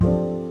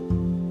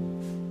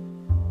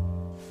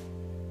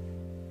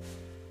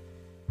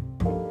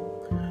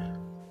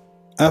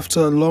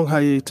After a long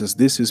hiatus,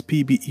 this is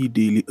PBE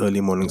Daily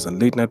Early Mornings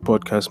and Late Night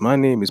Podcast. My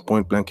name is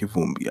Point Blank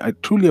Ivumbi. I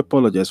truly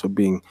apologize for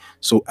being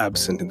so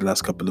absent in the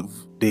last couple of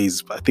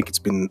days. I think it's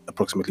been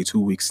approximately 2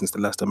 weeks since the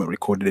last time I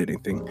recorded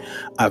anything.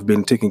 I've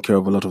been taking care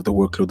of a lot of the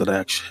workload that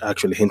I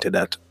actually hinted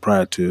at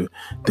prior to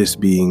this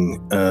being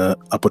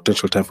a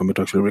potential time for me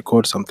to actually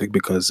record something,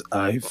 because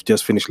I've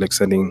just finished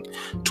sending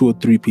 2 or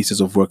 3 pieces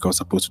of work I was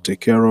supposed to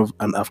take care of.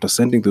 And after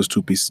sending those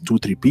 2 or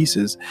 3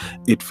 pieces,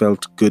 it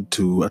felt good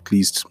to at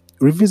least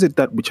revisit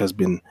that which has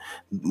been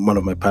one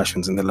of my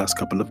passions in the last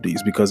couple of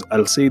days. Because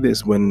I'll say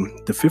this, when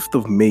the 5th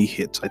of May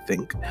hits, I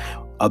think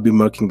I'll be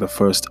marking the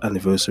first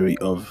anniversary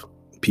of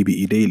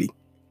PBE Daily.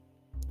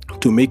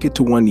 To make it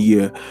to 1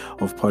 year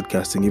of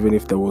podcasting, even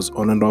if there was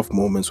on and off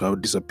moments where I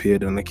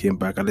disappeared and I came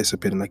back, I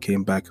disappeared and I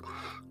came back,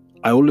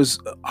 I always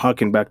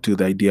harken back to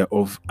the idea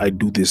of I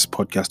do this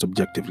podcast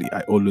objectively.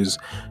 I always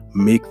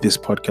make this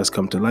podcast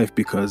come to life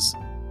because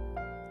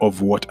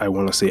of what I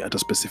want to say at a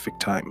specific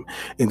time.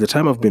 In the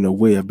time I've been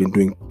away, I've been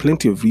doing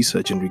plenty of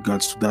research in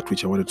regards to that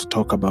which I wanted to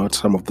talk about,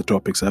 some of the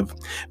topics I've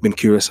been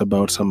curious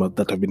about, some of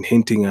that I've been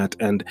hinting at,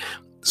 and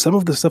some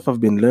of the stuff I've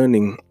been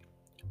learning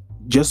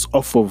just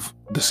off of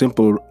the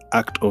simple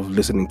act of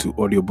listening to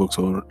audiobooks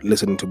or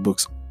listening to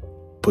books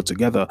put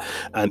together,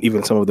 and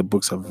even some of the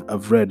books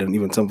I've read, and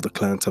even some of the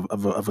clients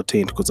I've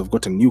attained, because I've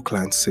gotten new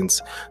clients since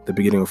the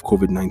beginning of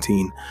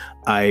COVID-19.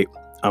 I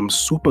am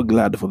super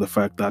glad for the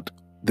fact that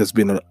there's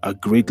been a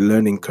great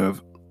learning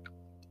curve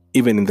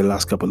even in the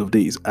last couple of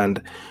days,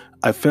 and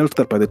I felt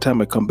that by the time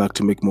I come back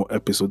to make more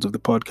episodes of the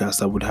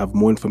podcast, I would have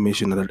more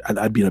information and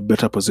I'd be in a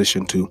better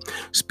position to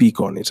speak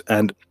on it.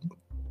 And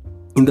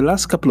in the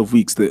last couple of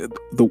weeks, the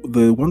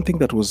one thing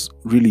that was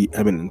really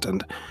eminent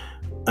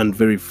and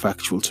very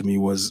factual to me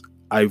was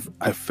I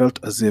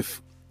felt as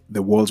if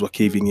the walls were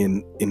caving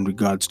in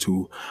regards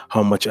to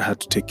how much I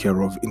had to take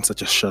care of in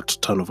such a short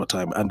turn of a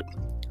time. And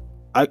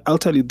I'll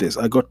tell you this,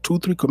 I got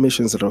 2-3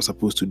 commissions that I was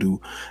supposed to do,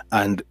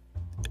 and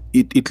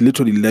it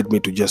literally led me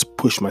to just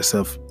push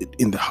myself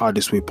in the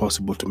hardest way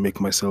possible to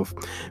make myself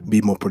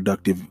be more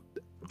productive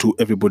to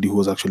everybody who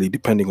was actually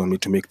depending on me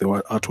to make the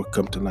artwork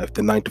come to life.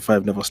 The 9 to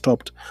 5 never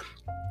stopped.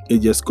 It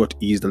just got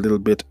eased a little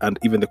bit, and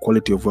even the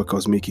quality of work I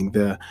was making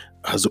there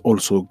has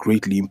also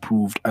greatly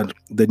improved, and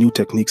the new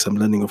techniques I'm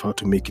learning of how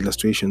to make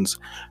illustrations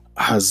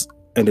has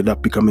ended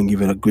up becoming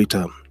even a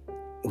greater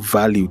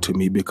value to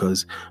me,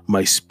 because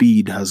my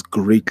speed has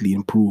greatly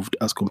improved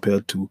as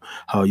compared to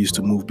how I used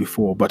to move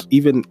before. But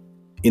even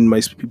in my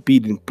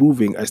speed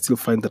improving, I still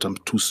find that I'm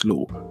too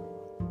slow.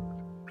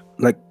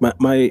 Like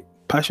my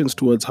passions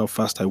towards how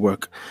fast I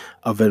work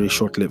are very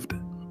short-lived.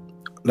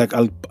 Like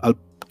I'll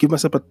give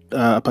myself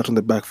a pat on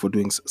the back for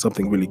doing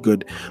something really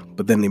good,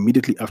 but then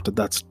immediately after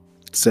that's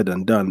said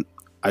and done,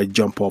 I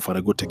jump off and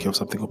I go take care of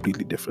something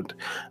completely different.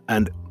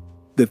 And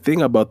the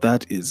thing about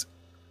that is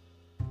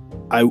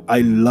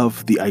I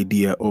love the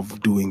idea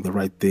of doing the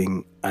right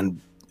thing and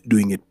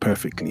doing it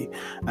perfectly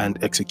and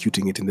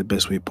executing it in the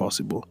best way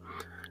possible.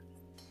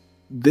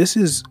 This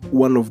is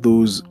one of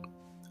those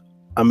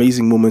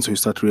amazing moments where you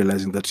start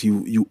realizing that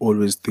you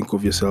always think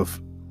of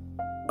yourself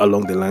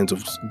along the lines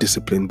of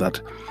discipline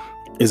that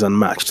is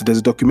unmatched.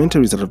 There's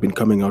documentaries that have been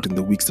coming out in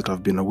the weeks that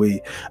I've been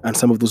away, and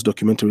some of those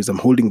documentaries I'm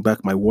holding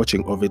back my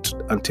watching of it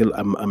until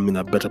I'm in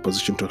a better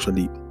position to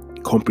actually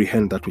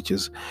comprehend that which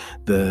is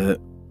the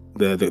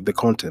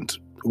content.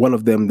 One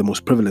of them, the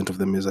most prevalent of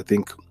them, is I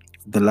think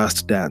The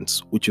Last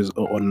Dance, which is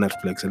on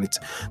Netflix, and it's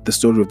the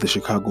story of the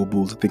Chicago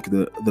Bulls. I think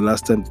the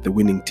last time the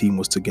winning team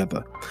was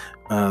together,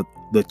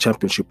 the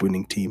championship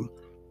winning team,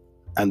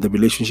 and the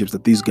relationships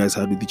that these guys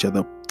had with each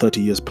other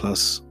 30 years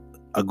plus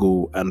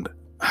ago, and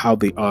how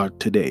they are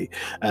today.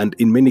 And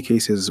in many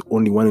cases,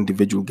 only one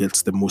individual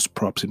gets the most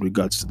props in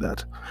regards to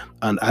that.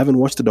 And I haven't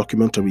watched the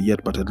documentary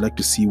yet, but I'd like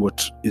to see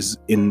what is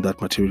in that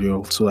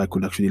material so I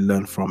could actually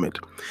learn from it.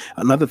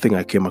 Another thing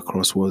I came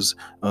across was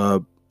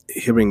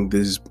hearing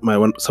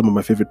some of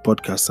my favorite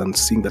podcasts and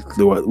seeing that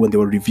when they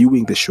were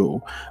reviewing the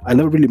show, I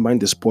never really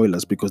mind the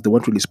spoilers because they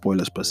weren't really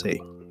spoilers per se.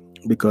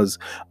 Because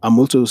I'm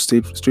also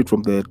straight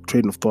from the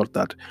train of thought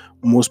that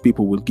most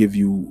people will give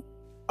you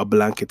a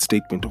blanket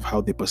statement of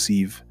how they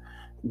perceive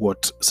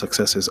what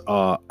successes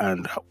are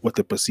and what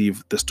they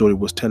perceive the story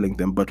was telling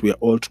them, but we are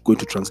all going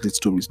to translate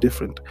stories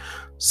different.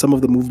 Some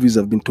of the movies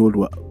I've been told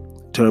were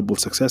terrible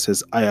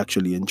successes I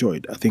actually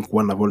enjoyed. I think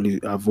one I've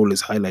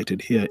always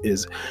highlighted here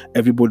is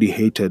everybody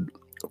hated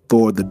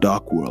Thor: The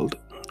Dark World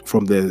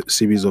from the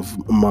series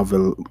of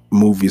Marvel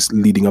movies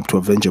leading up to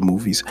Avenger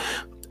movies,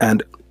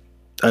 and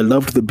I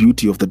loved the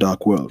beauty of The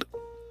Dark World.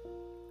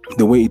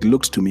 The way it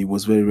looked to me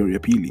was very, very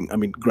appealing. I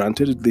mean,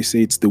 granted, they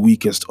say it's the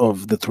weakest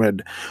of the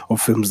thread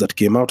of films that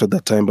came out at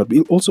that time, but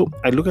also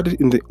I look at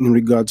it in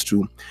regards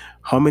to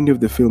how many of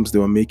the films they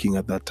were making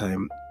at that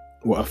time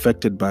were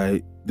affected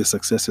by the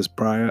successes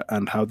prior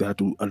and how they had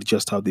to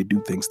adjust how they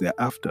do things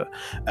thereafter.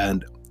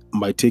 And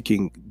my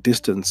taking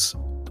distance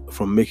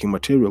from making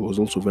material was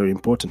also very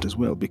important as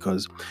well,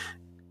 because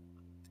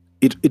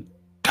it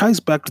ties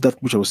back to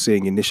that which I was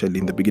saying initially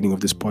in the beginning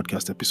of this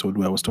podcast episode,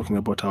 where I was talking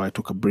about how I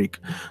took a break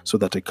so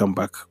that I come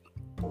back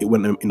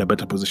when I'm in a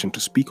better position to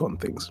speak on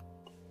things.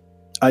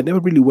 I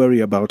never really worry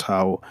about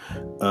how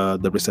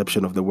the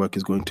reception of the work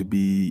is going to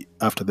be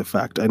after the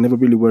fact. I never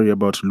really worry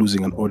about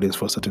losing an audience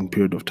for a certain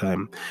period of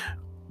time,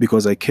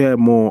 because I care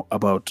more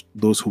about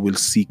those who will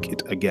seek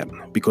it again.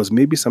 Because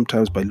maybe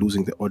sometimes by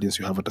losing the audience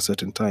you have at a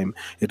certain time,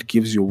 it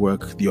gives your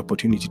work the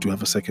opportunity to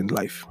have a second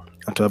life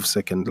and to have a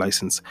second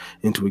license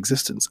into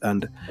existence.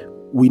 And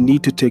we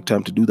need to take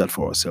time to do that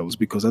for ourselves,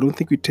 because I don't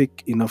think we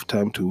take enough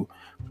time to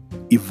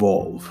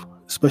evolve,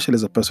 especially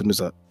as a person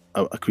who's a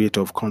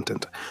creator of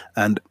content.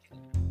 And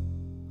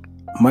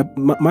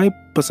my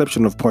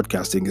perception of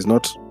podcasting is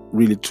not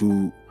really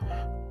to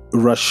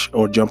rush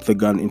or jump the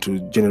gun into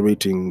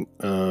generating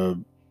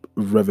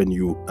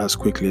revenue as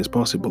quickly as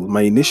possible.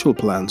 My initial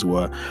plans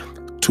were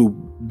to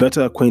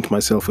better acquaint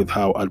myself with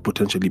how I'd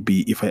potentially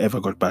be if I ever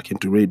got back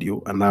into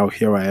radio. And now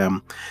here I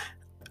am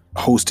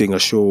hosting a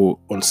show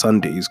on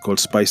Sundays called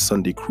Spice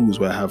Sunday Cruise,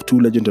 where I have two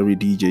legendary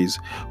DJs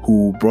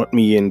who brought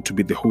me in to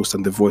be the host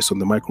and the voice on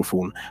the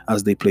microphone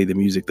as they play the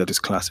music that is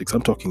classics.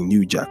 I'm talking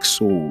new jack,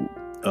 soul,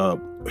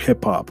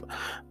 hip hop,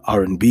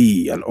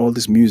 R&B, and all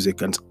this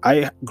music. And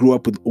I grew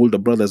up with older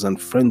brothers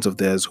and friends of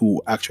theirs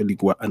who actually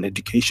got an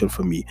education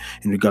for me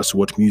in regards to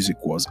what music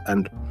was.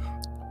 And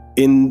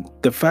in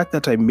the fact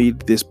that I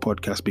made this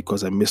podcast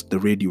because I missed the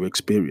radio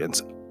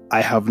experience, I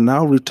have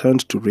now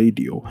returned to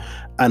radio,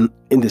 and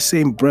in the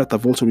same breath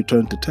I've also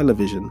returned to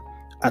television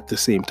at the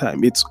same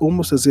time. It's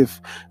almost as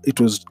if it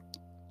was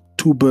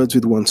two birds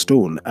with one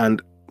stone.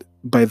 And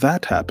by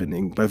that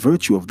happening, by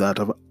virtue of that,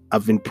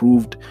 I've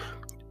improved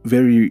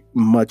very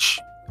much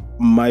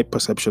my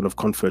perception of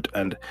comfort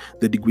and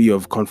the degree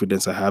of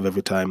confidence I have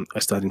every time I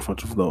stand in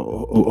front of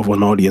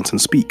an audience and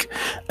speak.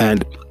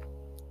 And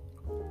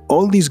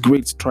all these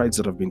great strides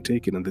that have been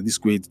taken and these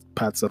great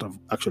paths that I've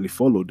actually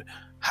followed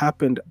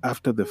happened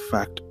after the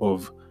fact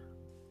of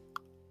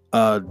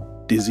a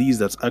disease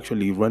that's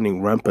actually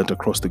running rampant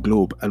across the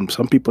globe, and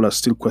some people are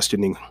still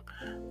questioning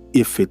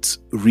if it's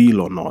real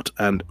or not.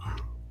 And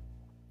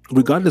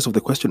regardless of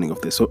the questioning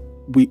of this, so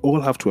we all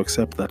have to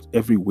accept that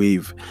every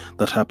wave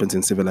that happens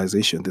in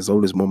civilization, there's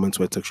always moments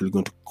where it's actually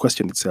going to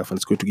question itself, and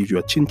it's going to give you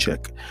a chin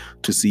check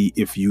to see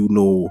if you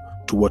know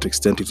to what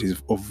extent it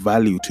is of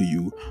value to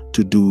you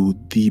to do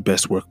the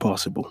best work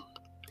possible.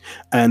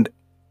 And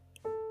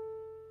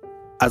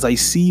as I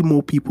see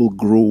more people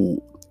grow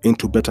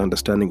into better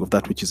understanding of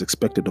that which is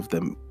expected of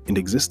them in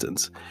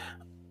existence,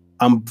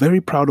 I'm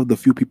very proud of the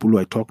few people who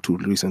I talked to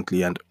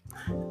recently,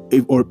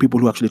 or people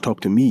who actually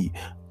talk to me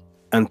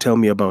and tell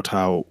me about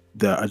how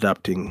they're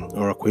adapting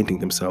or acquainting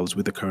themselves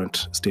with the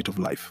current state of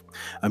life.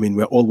 I mean,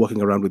 we're all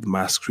walking around with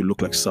masks. We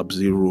look like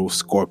Sub-Zero,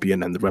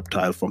 Scorpion, and the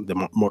Reptile from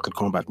the Mortal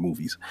Kombat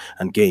movies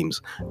and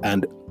games.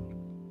 And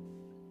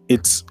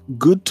it's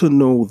good to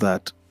know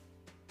that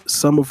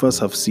some of us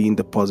have seen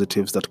the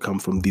positives that come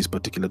from these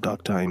particular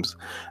dark times.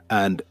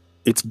 And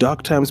it's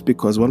dark times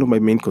because one of my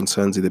main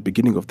concerns in the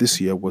beginning of this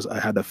year was I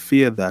had a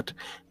fear that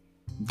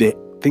the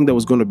thing that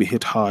was going to be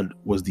hit hard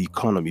was the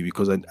economy,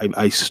 because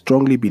I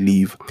strongly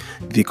believe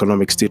the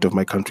economic state of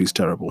my country is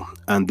terrible,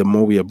 and the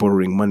more we are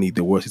borrowing money,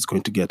 the worse it's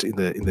going to get in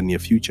the near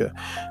future.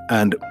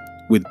 And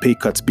with pay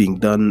cuts being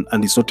done,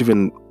 and it's not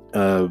even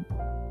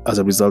as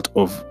a result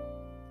of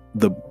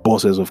the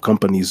bosses of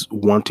companies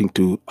wanting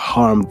to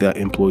harm their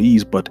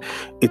employees, but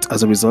it's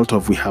as a result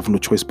of we have no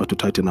choice but to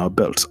tighten our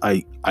belts.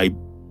 I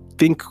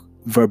think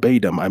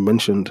verbatim I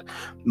mentioned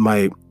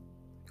my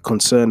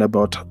concern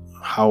about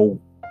how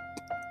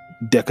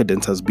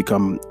decadence has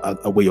become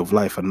a way of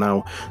life, and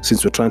now,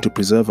 since we're trying to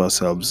preserve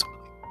ourselves,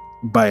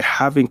 by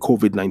having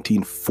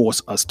COVID-19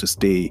 force us to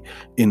stay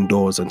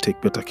indoors and take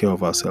better care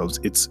of ourselves,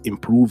 it's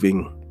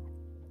improving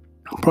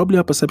probably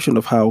our perception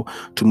of how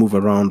to move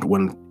around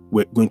when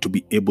we're going to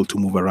be able to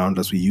move around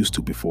as we used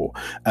to before.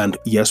 And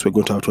yes, we're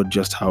going to have to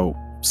adjust how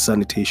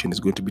sanitation is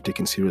going to be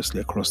taken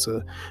seriously across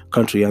the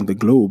country and the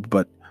globe,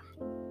 but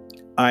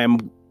I am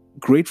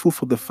grateful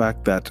for the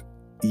fact that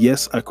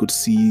yes, I could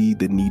see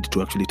the need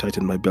to actually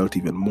tighten my belt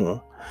even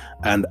more.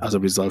 And as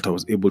a result, I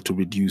was able to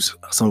reduce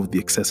some of the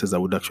excesses I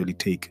would actually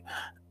take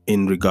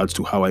in regards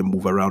to how I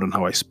move around and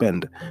how I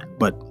spend.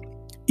 But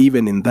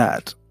even in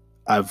that,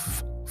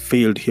 I've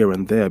failed here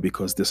and there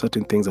because there's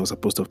certain things I was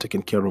supposed to have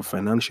taken care of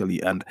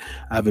financially, and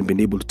I haven't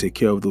been able to take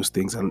care of those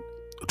things. And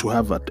to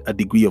have a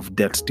degree of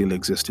debt still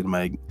exist in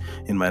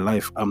my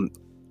life, I'm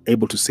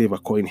able to save a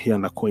coin here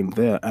and a coin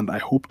there. And I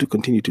hope to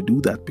continue to do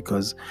that,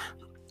 because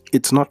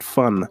it's not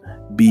fun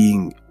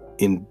being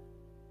in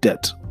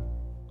debt.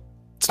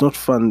 It's not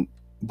fun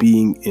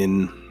being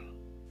in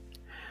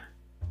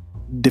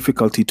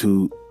difficulty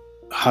to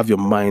have your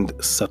mind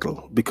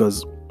settle,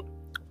 because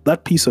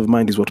that peace of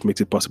mind is what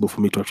makes it possible for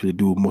me to actually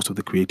do most of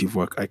the creative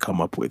work I come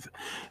up with,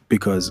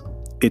 because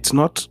it's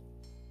not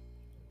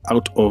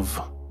out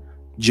of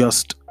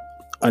just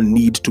a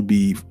need to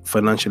be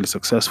financially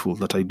successful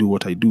that I do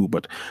what I do,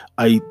 but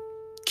I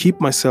keep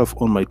myself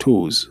on my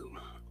toes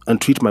and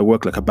treat my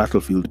work like a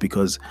battlefield,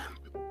 because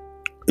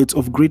it's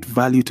of great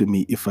value to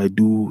me if I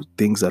do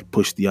things that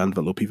push the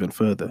envelope even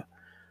further.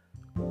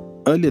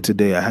 Earlier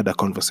today, I had a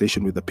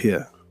conversation with a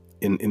peer,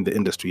 in the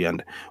industry.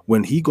 And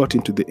when he got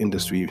into the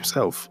industry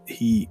himself,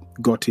 he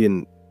got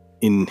in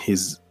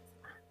his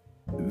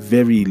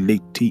very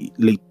late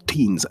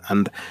teens,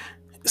 and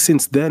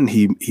since then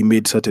he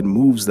made certain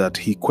moves that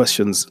he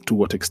questions to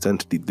what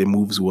extent the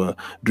moves were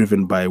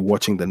driven by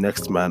watching the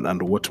next man,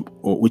 and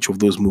which of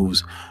those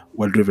moves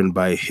were driven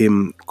by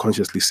him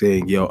consciously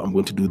saying, yeah, I'm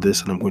going to do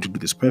this and I'm going to do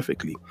this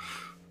perfectly.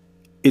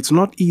 It's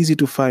not easy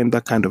to find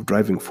that kind of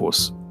driving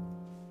force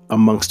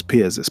amongst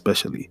peers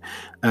especially,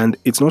 and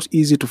it's not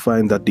easy to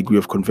find that degree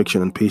of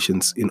conviction and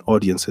patience in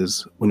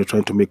audiences when you're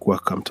trying to make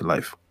work come to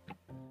life.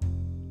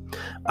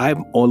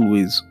 I'm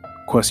always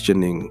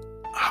questioning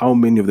how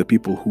many of the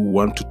people who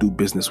want to do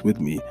business with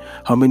me,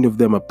 how many of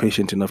them are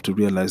patient enough to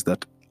realize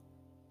that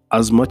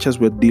as much as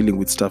we're dealing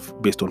with stuff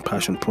based on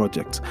passion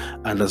projects,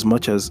 and as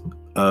much as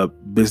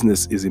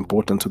business is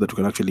important so that we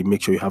can actually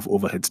make sure you have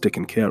overheads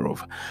taken care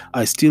of,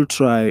 I still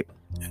try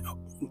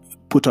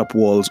put up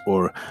walls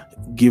or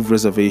give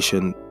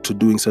reservation to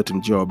doing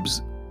certain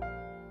jobs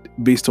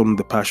based on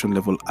the passion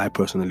level I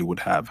personally would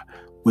have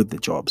with the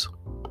jobs.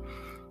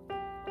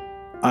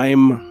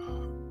 I'm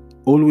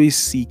always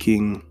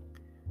seeking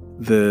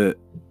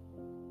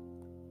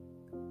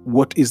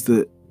what is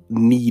the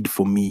need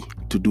for me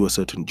to do a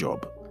certain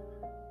job.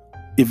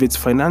 If it's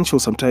financial,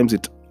 sometimes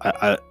it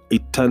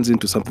turns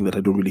into something that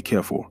I don't really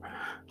care for,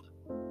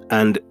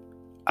 and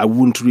I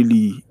wouldn't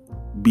really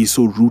be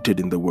so rooted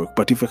in the work.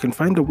 But if I can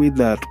find a way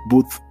that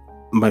both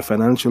my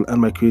financial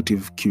and my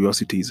creative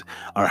curiosities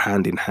are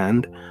hand in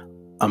hand,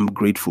 I'm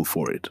grateful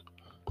for it,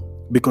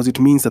 because it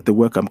means that the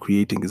work I'm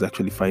creating is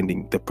actually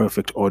finding the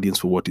perfect audience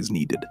for what is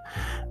needed.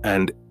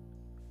 And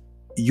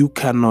you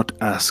cannot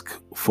ask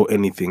for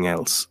anything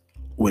else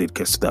when it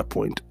gets to that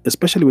point,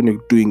 especially when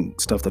you're doing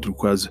stuff that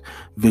requires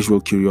visual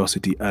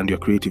curiosity and your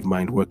creative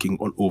mind working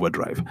on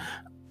overdrive.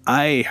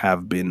 I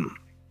have been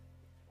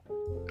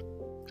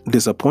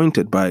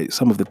disappointed by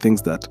some of the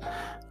things that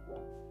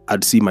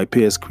I'd see my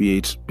peers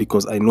create,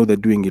 because I know they're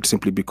doing it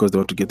simply because they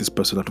want to get this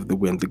person out of the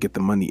way and they get the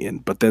money in.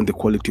 But then the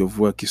quality of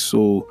work is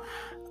so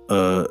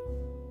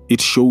it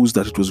shows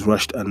that it was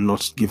rushed and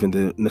not given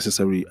the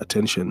necessary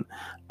attention.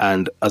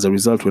 And as a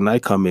result, when I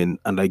come in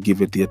and I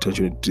give it the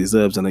attention it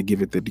deserves, and I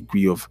give it the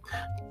degree of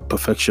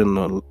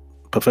professional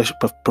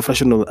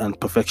and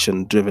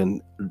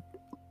perfection-driven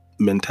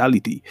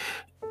mentality,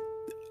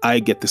 I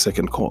get the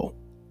second call.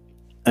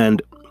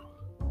 And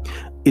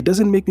it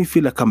doesn't make me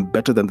feel like I'm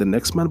better than the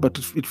next man, but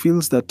it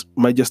feels that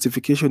my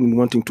justification in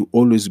wanting to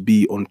always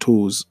be on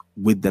toes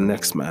with the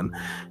next man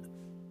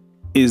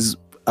is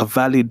a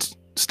valid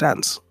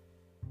stance.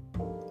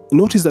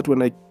 Notice that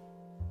when I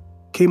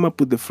came up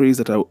with the phrase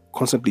that I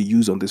constantly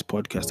use on this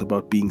podcast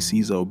about being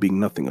Caesar or being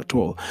nothing at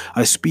all,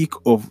 I speak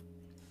of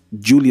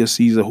Julius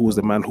Caesar, who was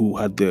the man who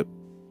had the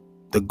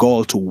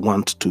gall to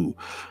want to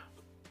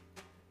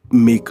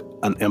make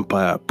an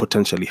empire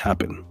potentially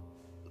happen.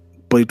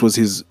 But it was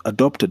his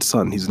adopted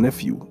son, his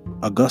nephew,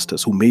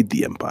 Augustus, who made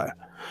the empire.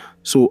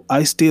 So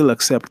I still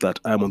accept that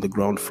I'm on the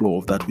ground floor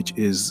of that which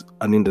is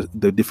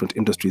the different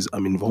industries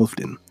I'm involved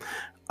in.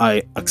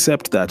 I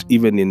accept that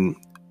even in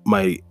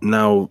my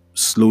now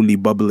slowly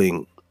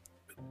bubbling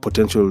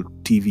potential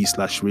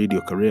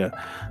TV/radio career,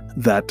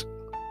 that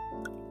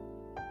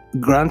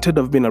granted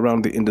I've been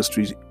around the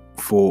industry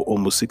for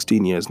almost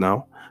 16 years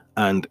now,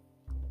 and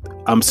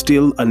I'm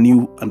still a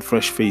new and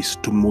fresh face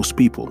to most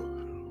people.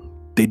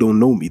 They don't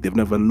know me. They've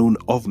never known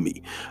of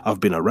me.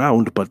 I've been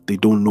around, but they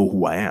don't know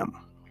who I am.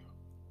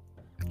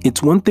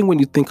 It's one thing when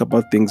you think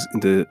about things in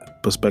the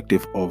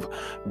perspective of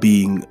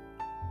being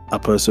a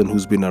person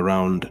who's been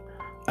around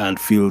and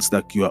feels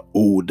like you are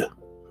owed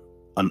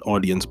an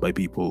audience by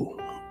people.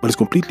 But it's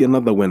completely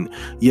another when,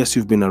 yes,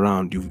 you've been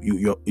around,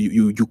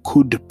 you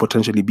could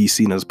potentially be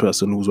seen as a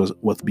person who's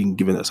worth being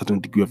given a certain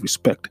degree of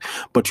respect,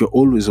 but you're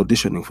always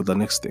auditioning for the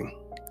next thing.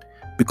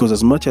 Because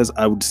as much as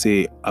I would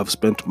say I've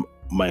spent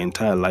my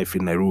entire life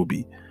in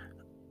Nairobi,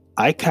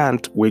 I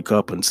can't wake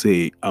up and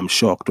say I'm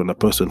shocked when a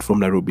person from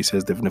Nairobi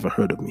says they've never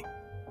heard of me.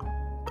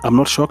 I'm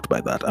not shocked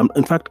by that.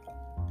 In fact,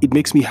 it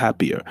makes me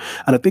happier.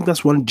 And I think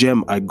that's one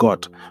gem I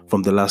got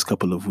from the last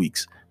couple of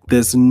weeks.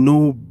 There's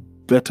no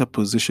better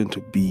position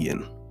to be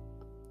in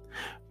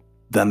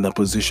than the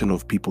position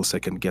of people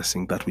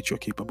second-guessing that which you're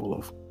capable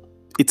of.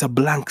 It's a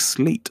blank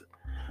slate.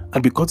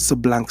 And because it's a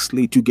blank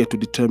slate, you get to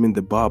determine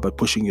the bar by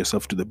pushing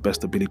yourself to the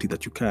best ability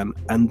that you can,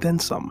 and then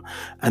some.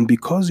 And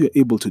because you're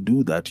able to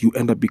do that, you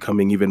end up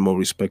becoming even more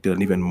respected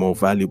and even more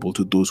valuable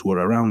to those who are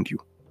around you.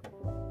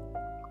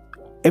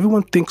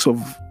 Everyone thinks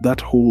of that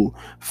whole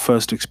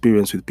first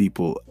experience with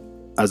people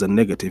as a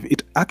negative.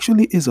 It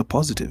actually is a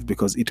positive,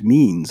 because it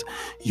means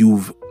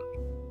you've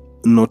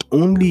not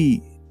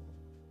only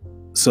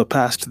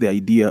surpassed the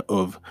idea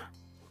of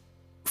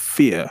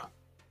fear,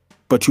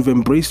 but you've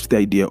embraced the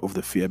idea of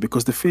the fear,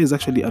 because the fear is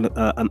actually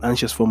an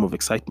anxious form of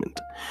excitement.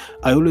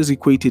 I always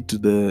equate it to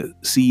the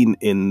scene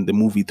in the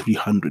movie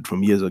 300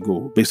 from years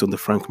ago, based on the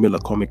Frank Miller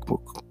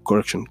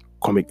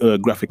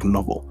graphic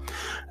novel.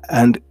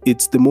 And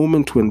it's the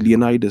moment when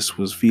Leonidas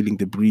was feeling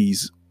the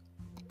breeze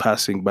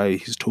passing by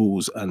his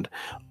toes and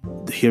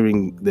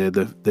hearing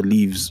the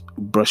leaves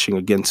brushing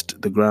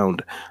against the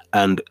ground.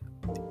 And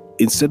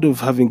instead of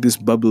having this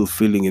bubble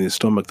feeling in his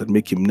stomach that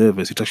make him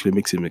nervous, it actually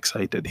makes him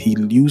excited. He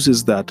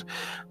uses that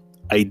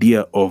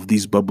idea of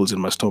these bubbles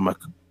in my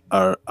stomach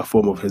are a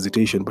form of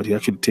hesitation, but he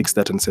actually takes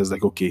that and says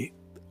like, okay,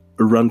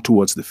 run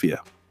towards the fear.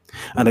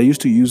 And I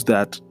used to use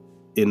that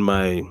in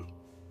my,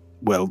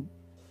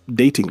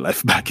 dating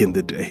life back in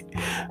the day.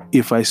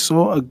 If I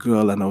saw a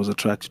girl and I was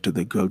attracted to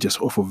the girl just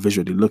off of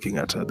visually looking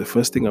at her, the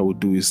first thing I would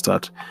do is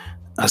start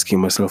asking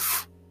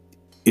myself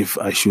if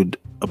I should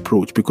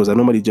approach, because I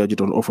normally judge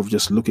it on off of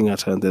just looking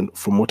at her, and then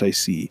from what I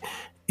see,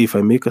 if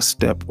I make a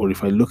step or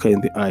if I look her in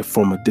the eye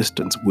from a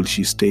distance, will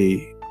she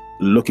stay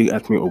looking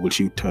at me or will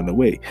she turn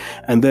away?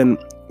 And then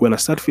when I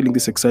start feeling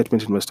this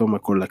excitement in my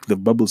stomach or like the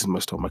bubbles in my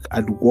stomach,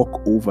 I'd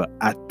walk over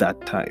at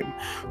that time.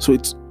 So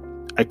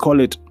I call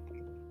it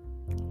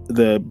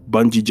the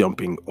bungee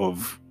jumping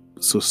of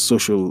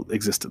social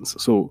existence.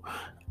 So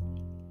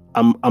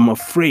I'm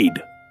afraid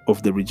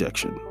of the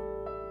rejection,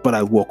 but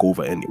I walk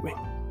over anyway.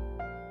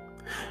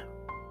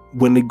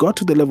 When it got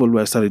to the level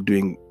where I started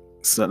doing,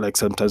 like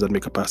sometimes I'd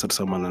make a pass at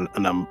someone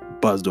and I'm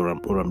buzzed or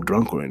I'm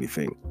drunk or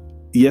anything,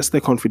 yes,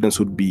 their confidence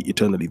would be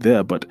eternally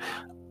there, but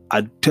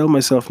I'd tell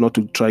myself not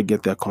to try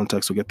get their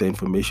contacts or get their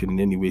information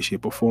in any way,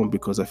 shape or form,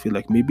 because I feel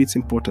like maybe it's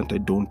important I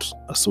don't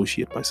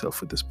associate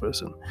myself with this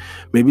person.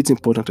 Maybe it's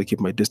important I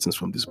keep my distance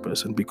from this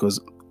person because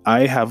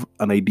I have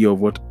an idea of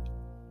what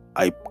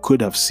I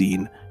could have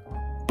seen,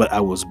 but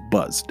I was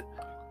buzzed.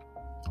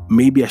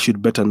 Maybe I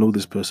should better know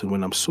this person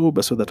when I'm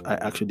sober so that I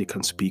actually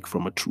can speak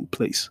from a true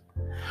place.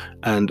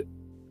 And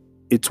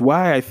it's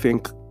why I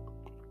think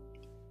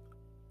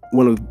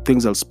one of the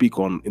things I'll speak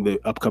on in the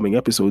upcoming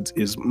episodes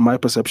is my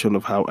perception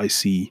of how I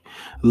see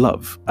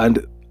love.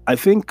 And I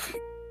think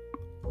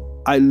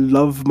I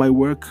love my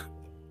work,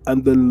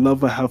 and the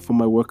love I have for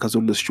my work has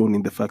always shown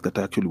in the fact that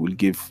I actually will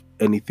give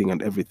anything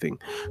and everything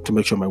to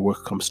make sure my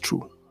work comes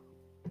true.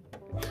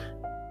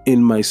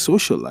 In my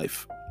social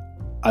life,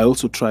 I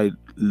also try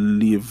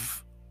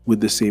live with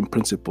the same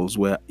principles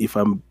where if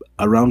I'm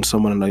around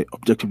someone and I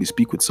objectively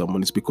speak with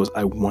someone, it's because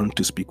I want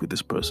to speak with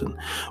this person.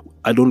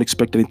 I don't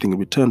expect anything in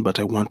return, but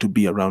I want to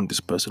be around this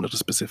person at a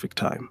specific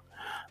time.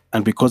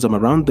 And because I'm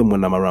around them,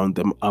 when I'm around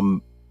them,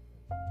 I'm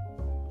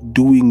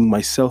doing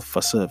myself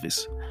a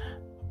service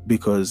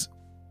because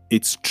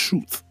it's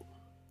truth.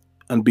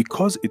 And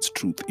because it's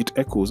truth, it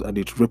echoes and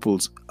it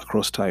ripples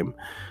across time.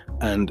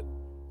 And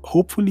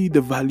hopefully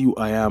the value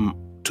I am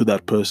to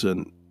that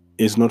person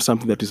is not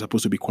something that is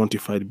supposed to be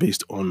quantified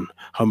based on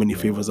how many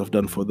favors I've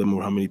done for them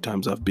or how many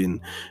times I've been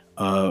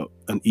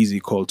an easy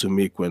call to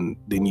make when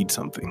they need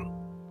something.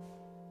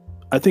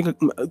 I think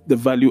the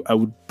value I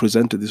would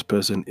present to this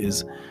person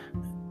is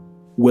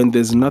when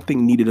there's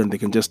nothing needed and they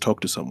can just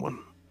talk to someone,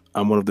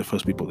 I'm one of the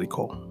first people they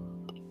call.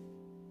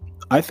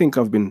 I think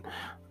I've been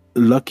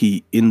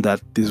lucky in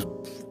that these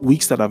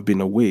weeks that I've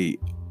been away,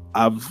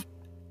 I've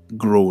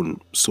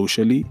grown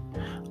socially,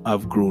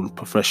 I've grown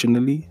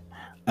professionally,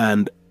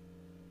 and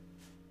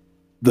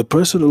the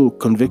personal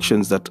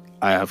convictions that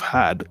I have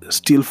had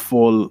still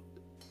fall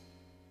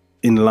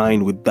in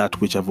line with that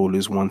which I've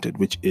always wanted,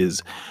 which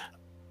is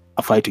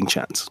a fighting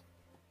chance.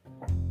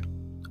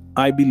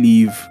 I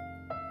believe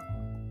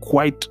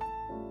quite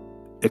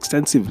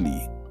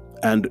extensively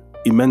and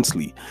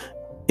immensely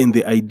in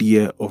the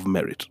idea of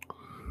merit.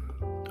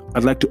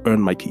 I'd like to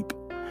earn my keep.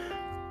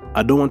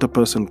 I don't want a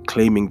person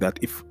claiming that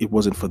if it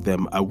wasn't for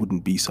them, I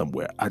wouldn't be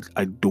somewhere.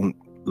 I don't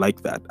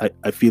like that.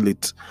 I feel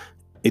it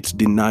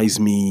denies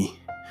me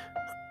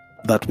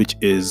that which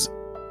is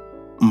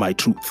my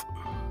truth.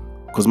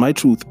 Because my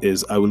truth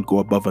is I will go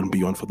above and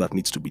beyond for that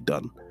needs to be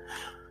done.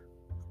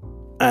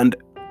 And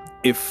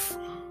if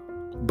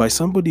by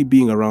somebody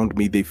being around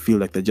me, they feel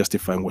like they're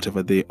justifying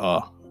whatever they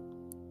are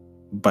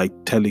by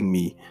telling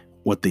me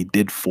what they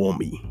did for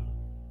me,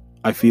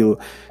 I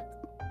feel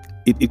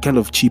it kind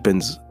of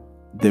cheapens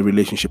the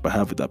relationship I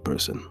have with that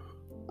person.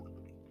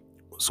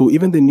 So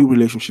even the new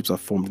relationships I've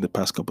formed in the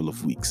past couple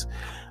of weeks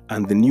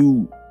and the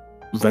new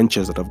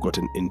ventures that I've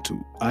gotten into,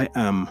 I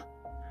am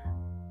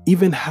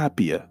even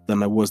happier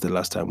than I was the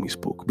last time we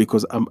spoke,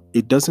 because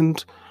it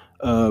doesn't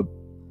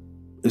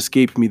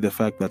escape me the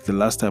fact that the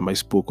last time I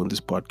spoke on this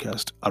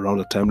podcast around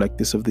a time like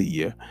this of the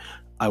year,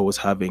 I was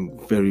having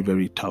very,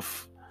 very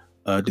tough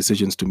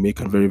decisions to make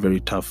and very, very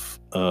tough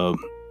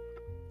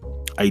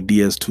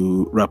ideas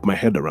to wrap my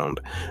head around,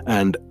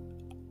 and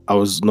I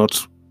was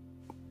not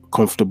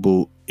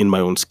comfortable in my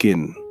own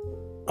skin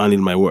and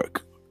in my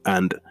work,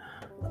 and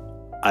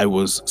I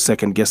was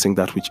second guessing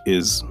that which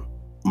is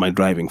my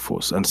driving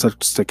force and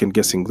second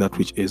guessing that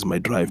which is my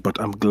drive. But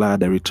I'm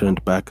glad I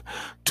returned back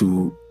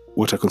to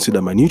what I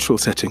consider my neutral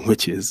setting,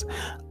 which is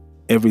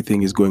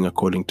everything is going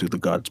according to the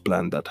God's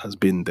plan that has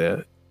been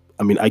there.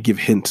 I mean, I give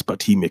hints,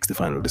 but he makes the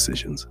final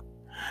decisions.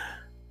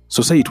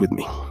 So say it with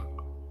me.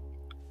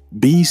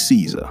 Be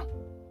Caesar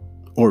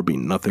or be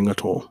nothing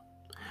at all.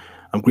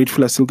 I'm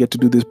grateful I still get to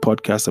do this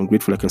podcast. I'm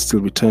grateful I can still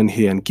return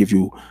here and give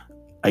you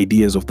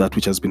ideas of that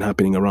which has been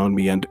happening around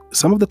me. And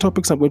some of the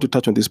topics I'm going to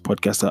touch on this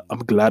podcast, I'm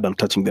glad I'm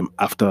touching them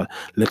after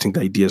letting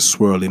the ideas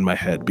swirl in my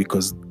head,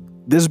 because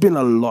there's been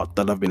a lot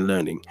that I've been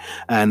learning.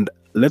 And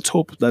let's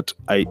hope that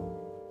I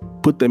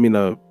put them in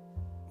a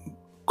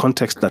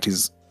context that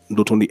is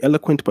not only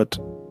eloquent, but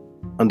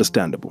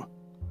understandable.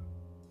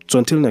 So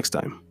until next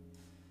time,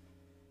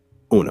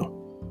 Uno.